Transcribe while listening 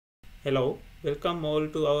Hello, welcome all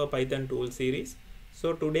to our Python tool series.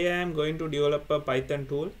 So today I am going to develop a Python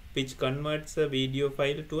tool which converts a video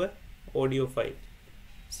file to a audio file.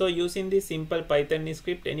 So using this simple Python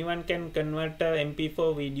script, anyone can convert a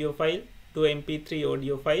MP4 video file to MP3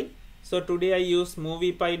 audio file. So today I use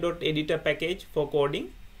moviepy.editor package for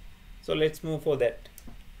coding. So let's move for that.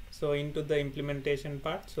 So into the implementation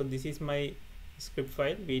part. So this is my script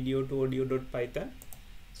file, video to audio.python.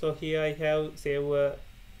 So here I have saved a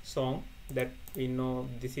song that we know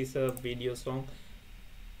this is a video song,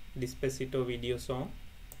 despacito video song.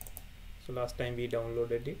 So last time we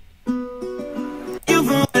downloaded it.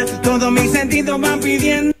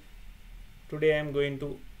 Today I am going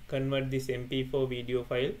to convert this MP4 video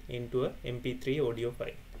file into a MP3 audio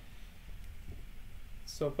file.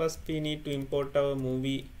 So first we need to import our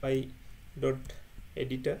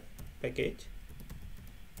moviepy.editor package.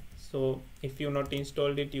 So if you not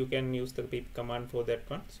installed it, you can use the pip command for that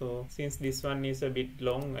one. So since this one is a bit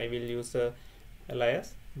long, I will use a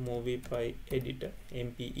alias moviepy.editor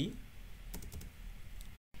mpe.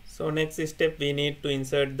 So next step, we need to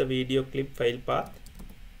insert the video clip file path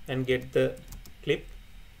and get the clip.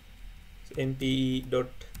 So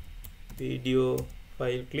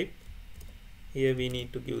mpe.VideoFileClip. Here we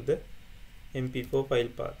need to give the mp4 file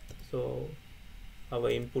path. So our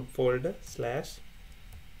input folder /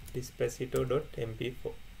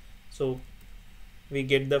 despacito.mp4. So we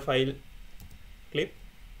get the file clip,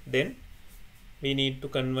 then we need to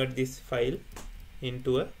convert this file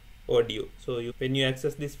into a audio. So when you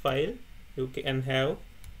access this file, you can have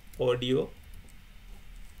audio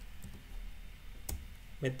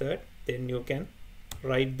method, then you can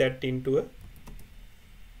write that into a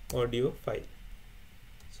audio file.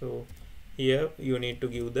 So here you need to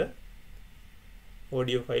give the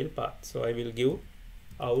audio file path. So I will give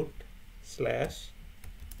out /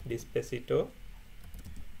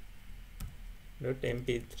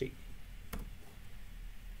 despacito.mp3.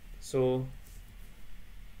 So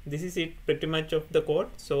this is it, pretty much of the code.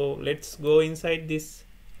 So let's go inside this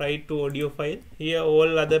write to audio file. Here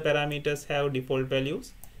all other parameters have default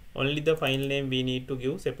values, only the file name we need to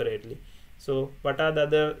give separately. So what are the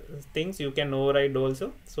other things you can override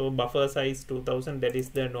also? So buffer size 2000, that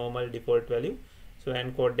is the normal default value. So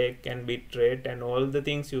and codec and bit rate and all the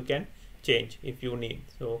things you can change if you need.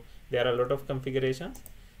 So there are a lot of configurations.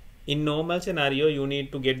 In normal scenario, you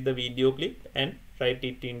need to get the video clip and write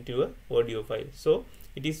it into a audio file. So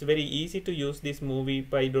it is very easy to use this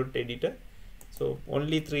moviepy.editor. So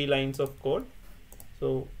only 3 lines of code.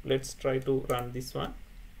 So let's try to run this one.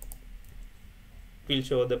 We'll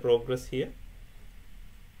show the progress here.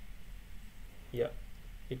 Yeah,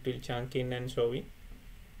 it will chunk in and show it.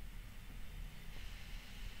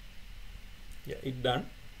 Yeah, it done.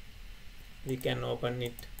 We can open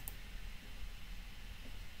it.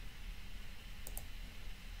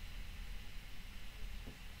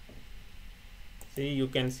 See, you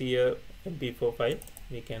can see a mp4 file.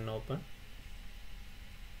 We can open.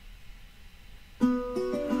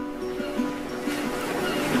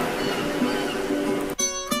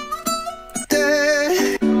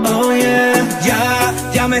 Oh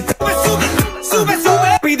yeah, ya me sube,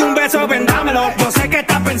 pide un beso, vendámelo, no sé qué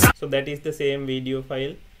estás pensando. So that is the same video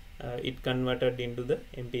file. It converted into the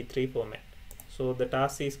mp3 format. So the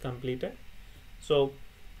task is completed. So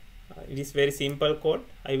it is very simple code.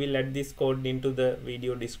 I will add this code into the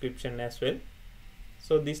video description as well.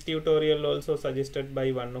 So this tutorial also suggested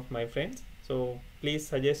by one of my friends. So please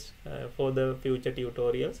suggest for the future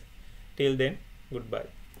tutorials. Till then, goodbye.